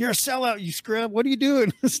 You're a sellout, you scrub. What are you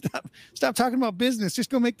doing? Stop talking about business. Just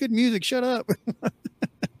go make good music. Shut up.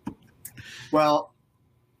 Well,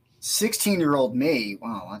 16-year-old me,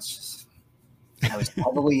 wow, I was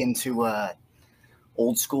probably into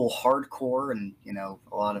old school hardcore and, a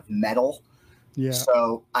lot of metal. Yeah.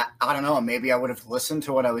 So I don't know, maybe I would have listened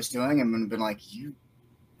to what I was doing and been like, you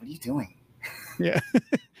what are you doing? Yeah.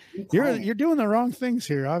 You're doing the wrong things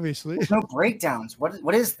here, obviously. There's no breakdowns.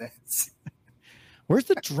 What is this? Where's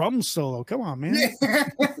the drum solo? Come on, man.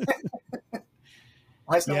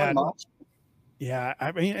 Why is no one much? Yeah,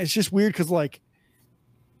 I mean, it's just weird because like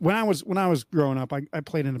when I was growing up, I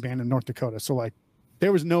played in a band in North Dakota, so like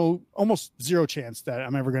there was almost zero chance that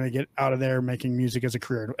I'm ever going to get out of there making music as a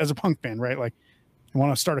career, as a punk band, right? Like, I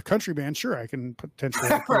want to start a country band, sure, I can potentially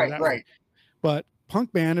right. But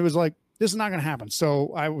punk band, it was like, this is not going to happen.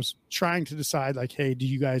 So I was trying to decide, like, hey, do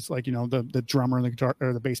you guys, like, you know, the drummer and the guitar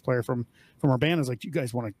or the bass player from our band is like, do you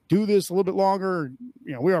guys want to do this a little bit longer?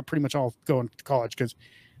 You know, we are pretty much all going to college because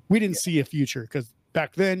we didn't see a future, because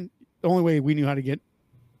back then the only way we knew how to get,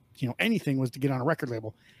 you know, anything was to get on a record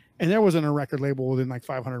label, and there wasn't a record label within like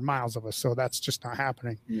 500 miles of us, so that's just not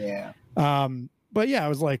happening. Yeah. But yeah, I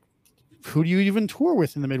was like, who do you even tour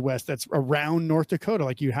with in the Midwest that's around North Dakota?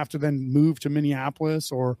 Like, you have to then move to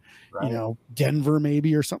Minneapolis or you know, Denver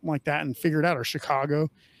maybe, or something like that, and figure it out, or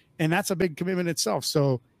Chicago, and that's a big commitment itself.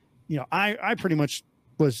 So you know, I pretty much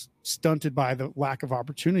was stunted by the lack of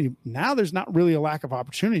opportunity. Now there's not really a lack of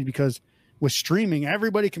opportunity, because with streaming,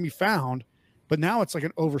 everybody can be found, but now it's like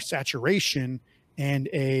an oversaturation and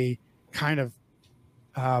a kind of,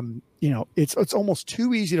 you know, it's almost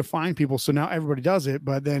too easy to find people. So now everybody does it,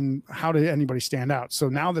 but then how did anybody stand out? So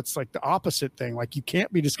now that's like the opposite thing. Like, you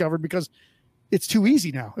can't be discovered because it's too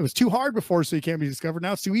easy now. It was too hard before, so you can't be discovered.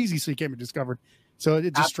 Now it's too easy, so you can't be discovered. So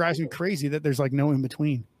it just drives me crazy that there's like no in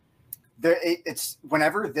between. It's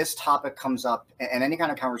whenever this topic comes up in any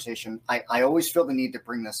kind of conversation, I always feel the need to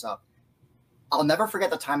bring this up. I'll never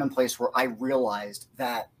forget the time and place where I realized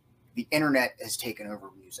that the internet has taken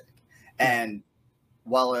over music. And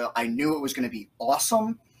while I knew it was going to be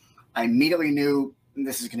awesome, I immediately knew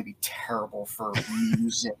this is going to be terrible for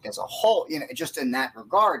music as a whole. You know, just in that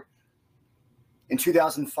regard. In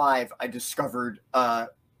 2005, I discovered a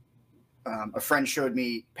friend showed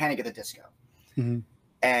me Panic at the Disco. Mm-hmm.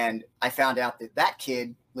 And I found out that that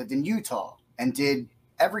kid lived in Utah and did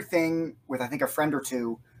everything with, I think, a friend or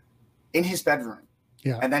two in his bedroom.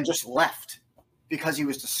 Yeah. And then just left because he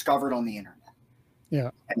was discovered on the internet.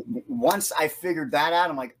 Yeah. And once I figured that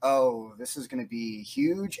out, I'm like, oh, this is going to be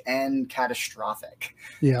huge and catastrophic.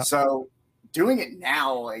 Yeah. So doing it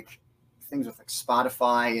now, like things with like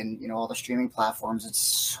Spotify and, you know, all the streaming platforms, it's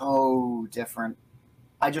so different.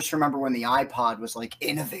 I just remember when the iPod was like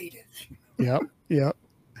innovative. Yep. Yep.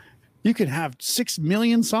 You can have 6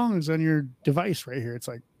 million songs on your device right here. It's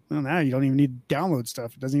like, well, now you don't even need to download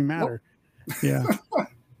stuff. It doesn't even matter. Nope. Yeah.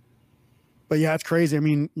 But yeah, it's crazy. I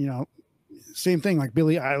mean, you know, same thing. Like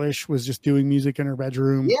Billie Eilish was just doing music in her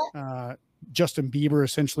bedroom. Yeah. Justin Bieber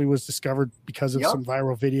essentially was discovered because of some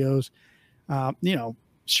viral videos. You know,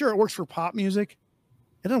 sure, it works for pop music.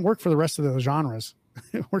 It doesn't work for the rest of the genres.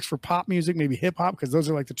 It works for pop music, maybe hip hop, because those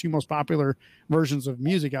are like the two most popular versions of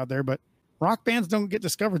music out there. But rock bands don't get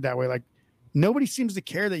discovered that way. Like, nobody seems to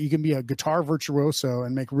care that you can be a guitar virtuoso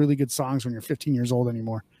and make really good songs when you're 15 years old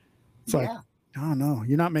anymore. It's like, oh no,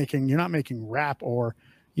 you're not making rap or,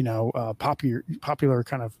 you know, popular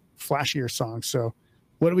kind of flashier songs. So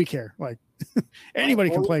what do we care? Like, anybody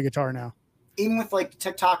can play guitar now. Even with like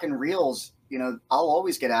TikTok and Reels, you know, I'll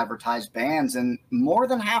always get advertised bands, and more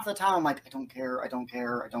than half the time I'm like, I don't care.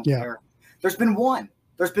 There's been one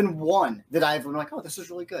that I've been like, oh, this is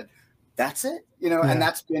really good. That's it, you know, and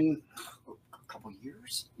that's been a couple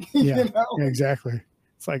years. Yeah, you know? Yeah, exactly.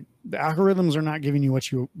 It's like the algorithms are not giving you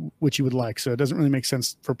what you would like, so it doesn't really make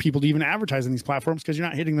sense for people to even advertise on these platforms because you're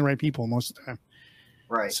not hitting the right people most of the time.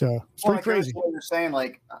 Right. So it's pretty crazy. What you're saying,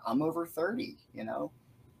 like, I'm over 30. You know,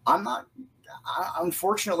 I'm not.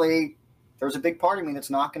 Unfortunately, there's a big part of me that's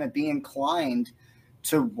not going to be inclined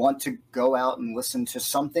to want to go out and listen to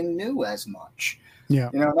something new as much. Yeah.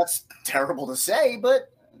 You know, that's terrible to say,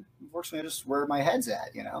 but unfortunately, just where my head's at,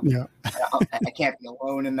 you know? Yeah. I can't be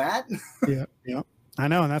alone in that. Yeah. Yeah. I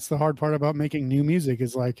know. And that's the hard part about making new music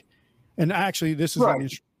is like, and actually this is an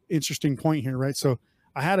interesting point here, right? So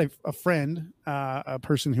I had a friend, a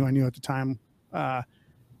person who I knew at the time,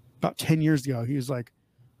 about 10 years ago. He was like,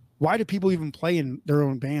 why do people even play in their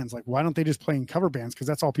own bands? Like, why don't they just play in cover bands? Because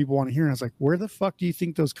that's all people want to hear. And I was like, where the fuck do you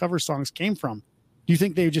think those cover songs came from? Do you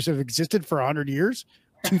think they just have existed for 100 years?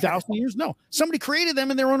 2,000 years? No, somebody created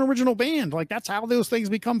them in their own original band. Like, that's how those things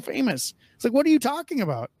become famous. It's like, what are you talking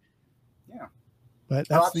about? Yeah. But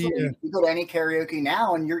that's you go to any karaoke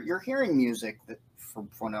now and you're hearing music that from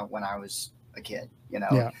when I was a kid, you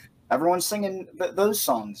know, everyone's singing those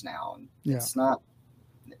songs now. And it's not,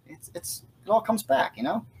 it all comes back, you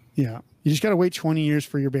know? Yeah. You just got to wait 20 years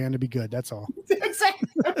for your band to be good. That's all. Exactly.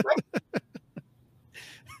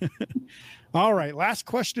 All right. Last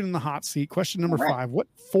question in the hot seat. Question number 5. What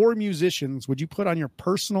 4 musicians would you put on your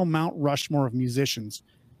personal Mount Rushmore of musicians?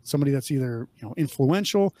 Somebody that's either,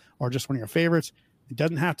 influential or just one of your favorites. It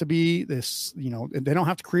doesn't have to be this, they don't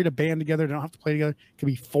have to create a band together. They don't have to play together. It could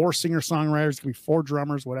be 4 singer-songwriters. It could be 4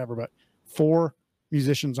 drummers, whatever, but 4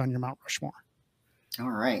 musicians on your Mount Rushmore. All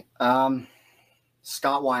right.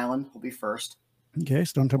 Scott Weiland will be first. Okay.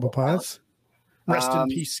 Stone Temple Pilots. Rest in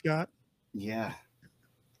peace, Scott. Yeah.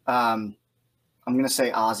 I'm going to say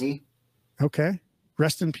Ozzy. Okay.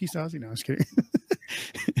 Rest in peace, Ozzy. No, I was kidding.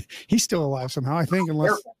 He's still alive somehow, I think,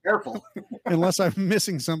 careful. unless I'm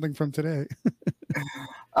missing something from today.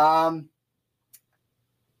 I'm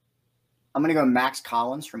going to go Max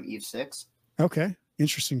Collins from Eve 6. Okay.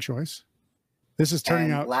 Interesting choice. This is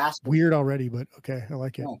turning out weird already, but okay. I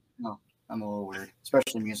like it. No, I'm a little weird,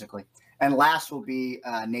 especially musically. And last will be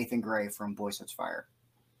Nathan Gray from Boy Sets Fire.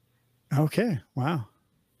 Okay. Wow.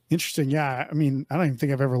 Interesting. Yeah. I mean, I don't even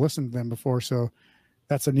think I've ever listened to them before. So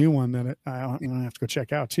that's a new one that I have to go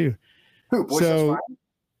check out too. Who? Boy Sets Fire?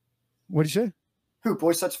 What did you say? Who?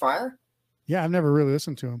 Boy Sets Fire? Yeah. I've never really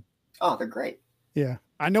listened to them. Oh, they're great. Yeah.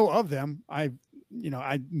 I know of them. I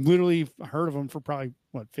literally heard of them for probably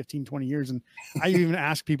 15, 20 years. And I even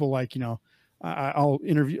ask people like, I'll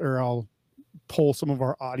interview or I'll poll some of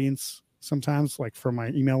our audience sometimes like for my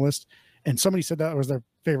email list. And somebody said that was their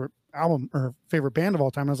favorite album or favorite band of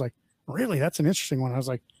all time. I was like, really? That's an interesting one. I was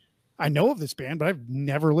like, I know of this band, but I've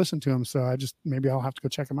never listened to them. So maybe I'll have to go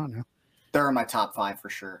check them out now. They're in my top 5 for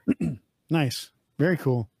sure. Nice. Very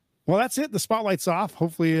cool. Well, that's it. The spotlight's off.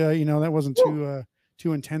 Hopefully, that wasn't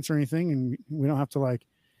too intense or anything. And we don't have to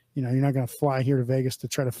you're not going to fly here to Vegas to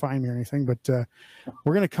try to find me or anything, but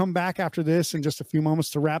we're going to come back after this in just a few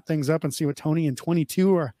moments to wrap things up and see what Tony and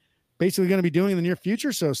 22 are basically going to be doing in the near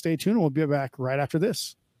future. So stay tuned. We'll be back right after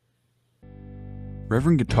this.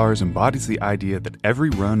 Reverend Guitars embodies the idea that every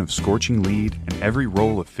run of scorching lead and every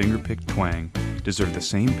roll of finger-picked twang deserve the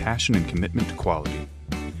same passion and commitment to quality.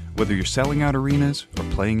 Whether you're selling out arenas or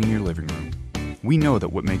playing in your living room, we know that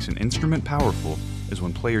what makes an instrument powerful is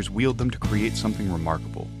when players wield them to create something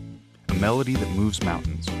remarkable. A melody that moves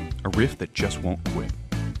mountains, a riff that just won't quit.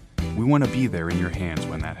 We want to be there in your hands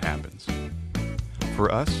when that happens. For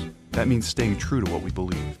us, that means staying true to what we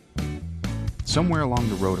believe. Somewhere along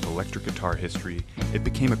the road of electric guitar history, it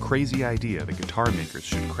became a crazy idea that guitar makers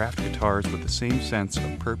should craft guitars with the same sense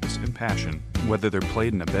of purpose and passion, whether they're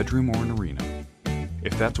played in a bedroom or an arena.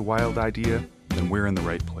 If that's a wild idea, then we're in the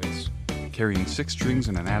right place, carrying 6 strings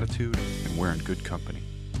and an attitude, and we're in good company.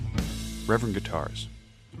 Reverend Guitars.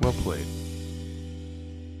 Well played.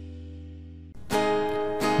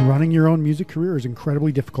 Running your own music career is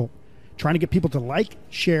incredibly difficult. Trying to get people to like,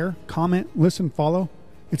 share, comment, listen, follow,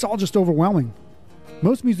 it's all just overwhelming.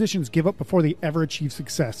 Most musicians give up before they ever achieve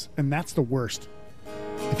success, and that's the worst.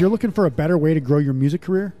 If you're looking for a better way to grow your music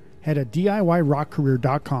career, head to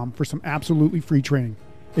DIYrockcareer.com for some absolutely free training.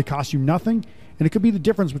 It costs you nothing, and it could be the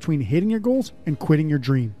difference between hitting your goals and quitting your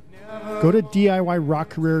dream. Go to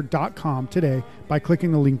DIYrockcareer.com today by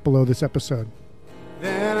clicking the link below this episode.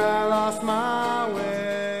 Then I lost my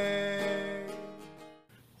way.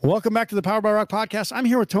 Welcome back to the Powered by Rock podcast. I'm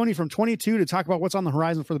here with Tony from 22 to talk about what's on the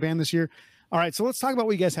horizon for the band this year. All right, so let's talk about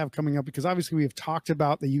what you guys have coming up, because obviously we have talked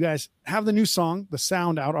about that you guys have the new song, The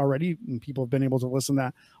Sound, out already, and people have been able to listen to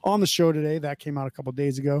that on the show today. That came out a couple of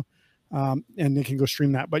days ago, and they can go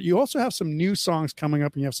stream that. But you also have some new songs coming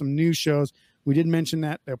up, and you have some new shows. We did mention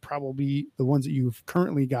that they're probably the ones that you've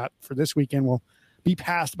currently got for this weekend will be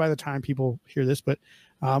passed by the time people hear this. But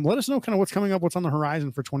let us know kind of what's coming up, what's on the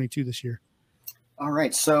horizon for 22 this year. All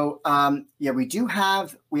right. So,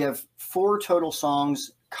 we have 4 total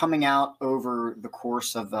songs coming out over the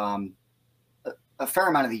course of a fair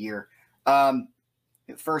amount of the year.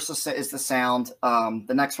 First is The Sound.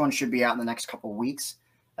 The next one should be out in the next couple of weeks.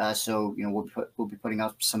 So we'll be putting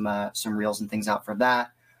up some reels and things out for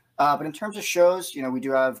that. But in terms of shows, we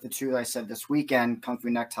do have the 2 that I said this weekend, Kung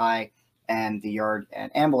Fu Necktie and The Yard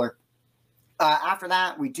and Ambler. After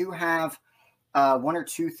that, we do have 1 or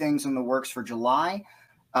 2 things in the works for July.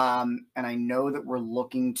 And I know that we're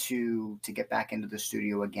looking to get back into the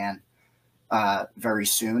studio again very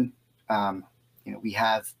soon. We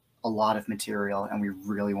have a lot of material and we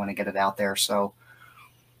really want to get it out there. So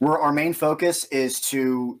our main focus is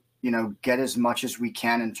to, get as much as we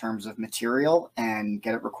can in terms of material and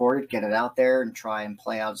get it recorded, get it out there, and try and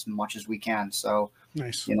play out as much as we can. So,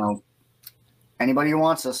 nice. Anybody who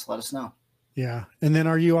wants us, let us know. Yeah. And then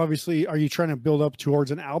are you trying to build up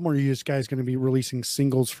towards an album, or are you guys going to be releasing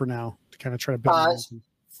singles for now to kind of try to build?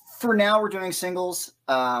 For now, we're doing singles.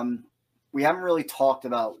 We haven't really talked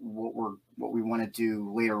about what we want to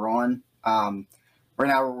do later on Right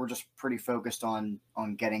now we're just pretty focused on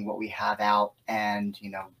getting what we have out and,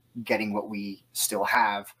 getting what we still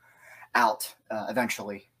have out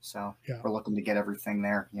eventually. So we're looking to get everything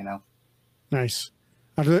there, Nice.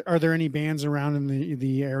 Are there any bands around in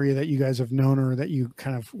the area that you guys have known or that you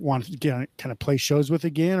kind of want to get kind of play shows with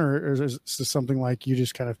again? Or is this something like you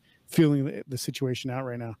just kind of feeling the situation out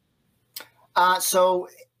right now? So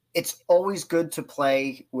it's always good to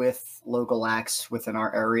play with local acts within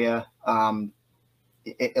our area.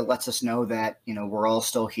 It lets us know that, we're all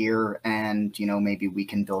still here and, maybe we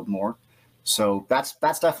can build more. So that's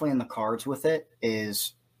definitely in the cards with it,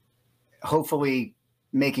 is hopefully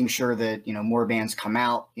making sure that, more bands come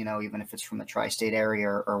out, even if it's from the tri-state area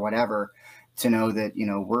or whatever, to know that,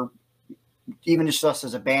 we're even just us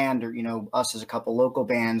as a band or, us as a couple local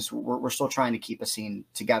bands, we're still trying to keep a scene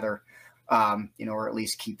together, or at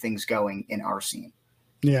least keep things going in our scene.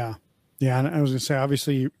 Yeah. Yeah. And I was gonna say,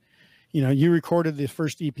 obviously, you recorded the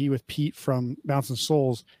first EP with Pete from Bouncing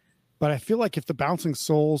Souls, but I feel like if the Bouncing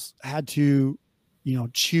Souls had to,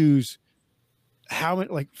 choose how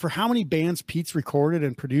many bands Pete's recorded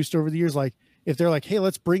and produced over the years, like if they're like, hey,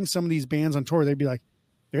 let's bring some of these bands on tour, they'd be like,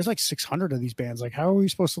 there's like 600 of these bands. Like, how are we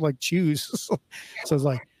supposed to choose? So it's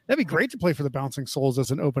like, that'd be great to play for the Bouncing Souls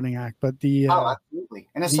as an opening act, but absolutely.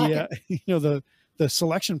 And the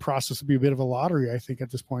selection process would be a bit of a lottery, I think,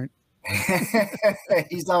 at this point.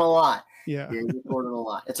 He's done a lot. Yeah. He recorded a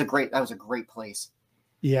lot. That was a great place.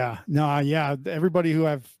 Yeah. No, yeah. Everybody who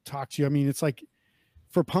I've talked to, I mean, it's like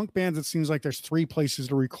for punk bands, it seems like there's 3 places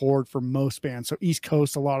to record for most bands. So East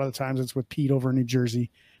Coast, a lot of the times it's with Pete over in New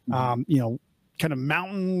Jersey. Mm-hmm. Kind of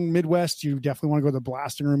mountain Midwest, you definitely want to go to the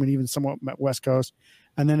Blasting Room, and even somewhat West Coast.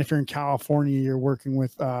 And then if you're in California, you're working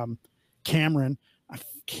with Cameron. I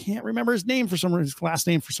can't remember his last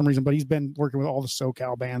name for some reason, but he's been working with all the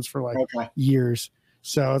SoCal bands for years.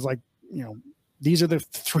 So it's like, these are the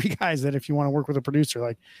 3 guys that if you want to work with a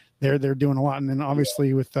producer, they're doing a lot. And then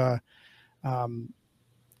obviously with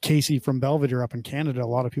Casey from Belvedere up in Canada, a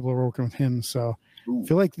lot of people are working with him. So I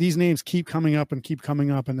feel like these names keep coming up, and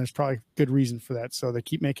there's probably good reason for that. So they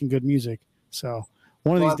keep making good music. So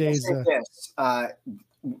one of these days,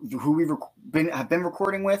 who have been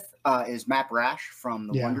recording with is Matt Brash from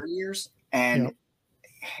the Wonder Years. And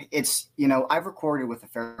it's, I've recorded with a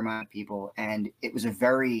fair amount of people, and it was a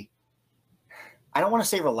very, I don't want to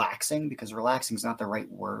say relaxing, because relaxing is not the right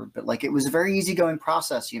word, but it was a very easygoing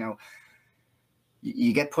process.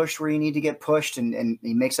 You get pushed where you need to get pushed, and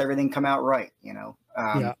he makes everything come out right.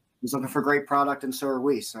 He's looking for great product, and so are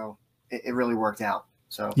we. So it really worked out.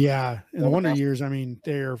 So yeah, in the Wonder Years, I mean,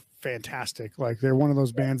 they're fantastic. They're one of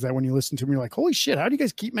those bands that when you listen to them, you're like, holy shit, how do you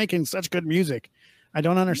guys keep making such good music? I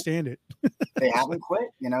don't understand it. They haven't quit.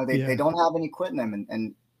 They don't have any quit in them,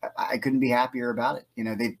 and I couldn't be happier about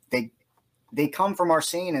it. They come from our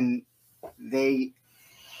scene, and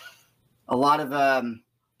a lot of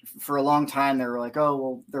for a long time they were like, oh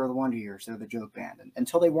well, they're the Wonder Years, they're the joke band,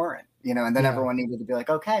 until they weren't. And then everyone needed to be like,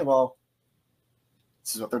 okay, well,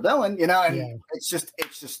 this is what they're doing, and it's just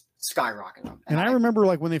skyrocketing them. And I remember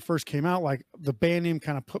when they first came out, the band name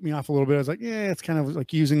kind of put me off a little bit. I was like, yeah, it's kind of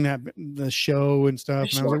like using the show and stuff.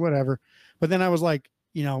 And I was like, whatever. But then I was like,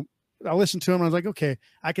 I listened to them and I was like, okay,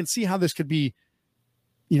 I can see how this could be,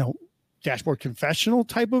 Dashboard Confessional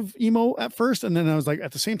type of emo at first. And then I was like,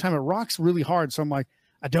 at the same time, it rocks really hard. So I'm like,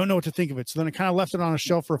 I don't know what to think of it. So then I kind of left it on a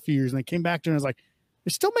shelf for a few years, and I came back to it and I was like,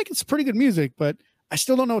 they're still making some pretty good music, but I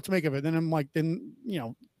still don't know what to make of it. Then I'm like,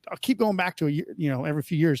 I'll keep going back to it, every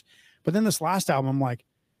few years. But then this last album, I'm like,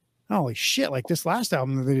 holy shit, this last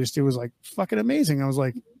album that they just did was fucking amazing. I was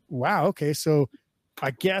like, wow, okay. So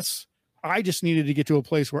I guess I just needed to get to a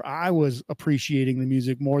place where I was appreciating the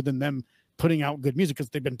music more than them putting out good music, because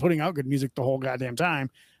they've been putting out good music the whole goddamn time.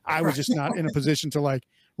 I was just not in a position to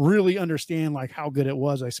really understand how good it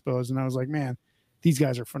was, I suppose. And I was like, man, these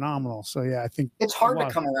guys are phenomenal. So yeah, I think it's hard to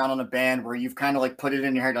come around on a band where you've kind of put it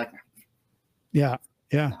in your head, yeah.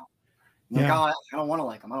 Oh, I don't want to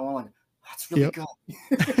like them. I don't want to like them. That's really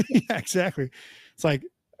good. Yeah, exactly. It's like,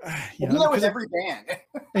 that was every band.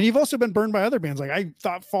 And you've also been burned by other bands. I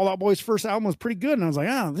thought Fall Out Boy's first album was pretty good, and I was like,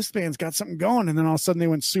 oh, this band's got something going. And then all of a sudden they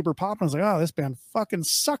went super pop, and I was like, oh, this band fucking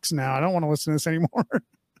sucks now. I don't want to listen to this anymore.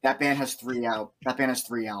 That band has 3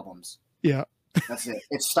 albums. Yeah. That's it.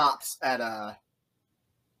 It stops at a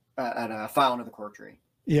File Under the Cork Tree.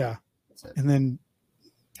 Yeah. That's it. And then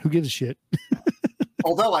who gives a shit?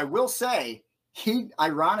 Although I will say, Pete's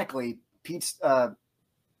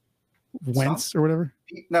Wentz Stump? Or whatever?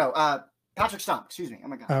 Patrick Stump, excuse me. Oh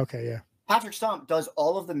my God. Okay, yeah. Patrick Stump does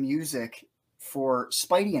all of the music for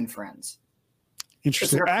Spidey and Friends.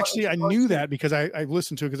 Interesting. Actually, I knew that because I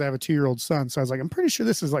listened to it because I have a 2-year-old son. So I was like, I'm pretty sure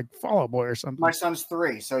this is like Fall Out Boy or something. My son's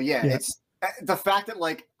 3. So yeah, it's the fact that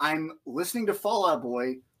like I'm listening to Fall Out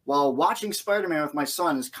Boy while watching Spider-Man with my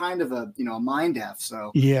son is kind of a, a mind F.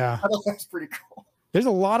 So yeah, I thought that's pretty cool. There's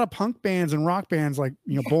a lot of punk bands and rock bands like,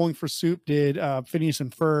 Bowling for Soup did, Phineas and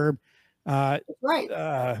Ferb.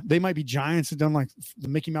 Right. They Might Be Giants have done like the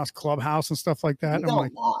Mickey Mouse Clubhouse and stuff like that. I'm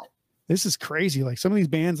like, this is crazy. Like some of these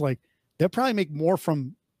bands, like they'll probably make more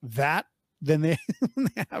from that than they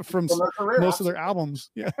have from most of their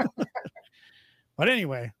albums. Yeah. But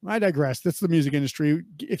anyway, I digress. That's the music industry.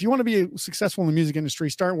 If you want to be successful in the music industry,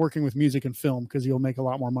 start working with music and film because you'll make a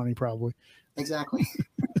lot more money probably. Exactly.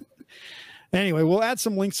 Anyway, we'll add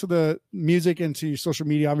some links to the music and to your social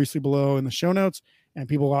media, obviously below in the show notes, and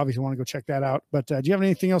people obviously want to go check that out. But do you have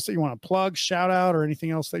anything else that you want to plug, shout out, or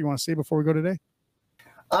anything else that you want to say before we go today?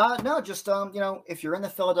 No, just, if you're in the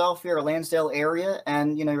Philadelphia or Lansdale area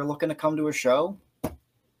and, you're looking to come to a show,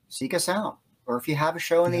 seek us out. Or if you have a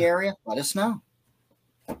show in the area, let us know.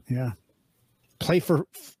 Yeah. Play for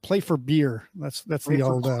beer. That's the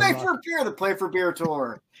old Play for beer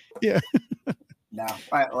tour. Yeah. No,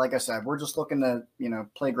 like I said, we're just looking to,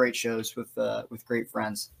 play great shows with great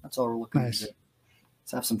friends. That's all we're looking to do.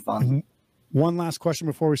 Let's have some fun. Mm-hmm. One last question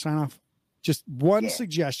before we sign off. Just one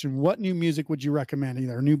suggestion. What new music would you recommend?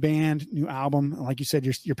 Either a new band, new album. Like you said,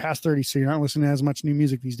 you're past 30, so you're not listening to as much new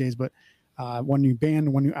music these days, but one new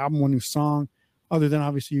band, one new album, one new song, other than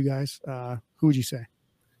obviously you guys. Who would you say?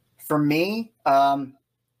 For me,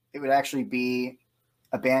 it would actually be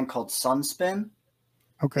a band called Sunspin.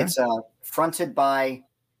 Okay. It's fronted by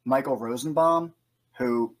Michael Rosenbaum,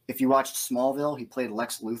 who, if you watched Smallville, he played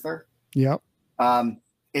Lex Luthor. Yep.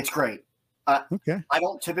 It's great. Okay. I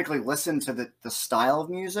don't typically listen to the style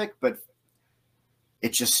of music, but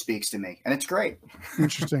it just speaks to me, and it's great.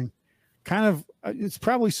 Interesting. Kind of, it's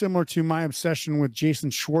probably similar to my obsession with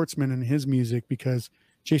Jason Schwartzman and his music, because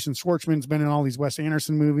Jason Schwartzman's been in all these Wes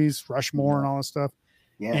Anderson movies, Rushmore, and all this stuff.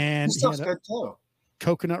 Yeah, and his stuff's good too.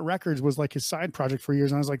 Coconut Records was like his side project for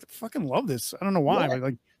years, and I was like, I fucking love this. I don't know why, but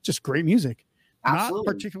like, just great music. Absolutely.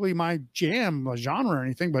 Not particularly my jam, a genre or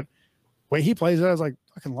anything, but the way he plays it, I was like,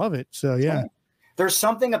 fucking love it. So yeah. There's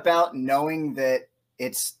something about knowing that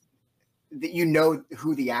you know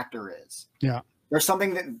who the actor is. Yeah. There's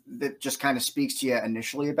something that just kind of speaks to you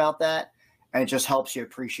initially about that, and it just helps you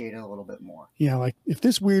appreciate it a little bit more. Yeah, like if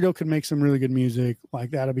this weirdo could make some really good music, like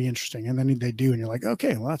that'll be interesting. And then they do, and you're like,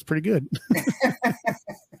 okay, well, that's pretty good.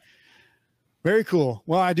 Very cool.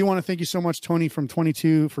 Well, I do want to thank you so much, Tony from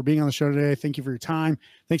 22, for being on the show today. Thank you for your time.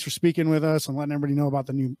 Thanks for speaking with us and letting everybody know about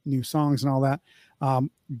the new songs and all that.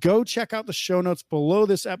 Go check out the show notes below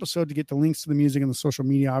this episode to get the links to the music and the social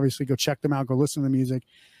media. Obviously, go check them out. Go listen to the music.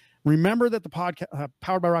 Remember that the podcast,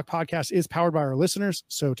 Powered by Rock podcast, is powered by our listeners.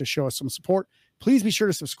 So to show us some support, please be sure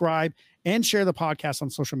to subscribe and share the podcast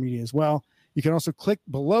on social media as well. You can also click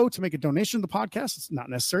below to make a donation to the podcast. It's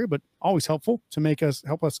not necessary, but always helpful to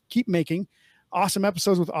help us keep making awesome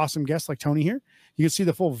episodes with awesome guests like Tony here. You can see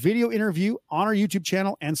the full video interview on our YouTube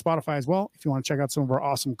channel and Spotify as well. If you want to check out some of our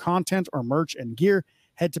awesome content or merch and gear,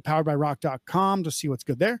 head to poweredbyrock.com to see what's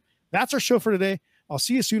good there. That's our show for today. I'll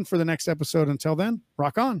see you soon for the next episode. Until then,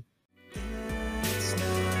 rock on.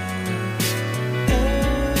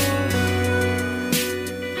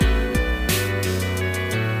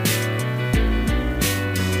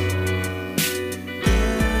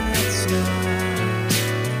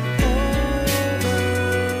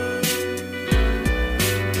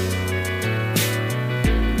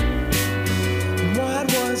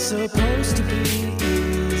 Supposed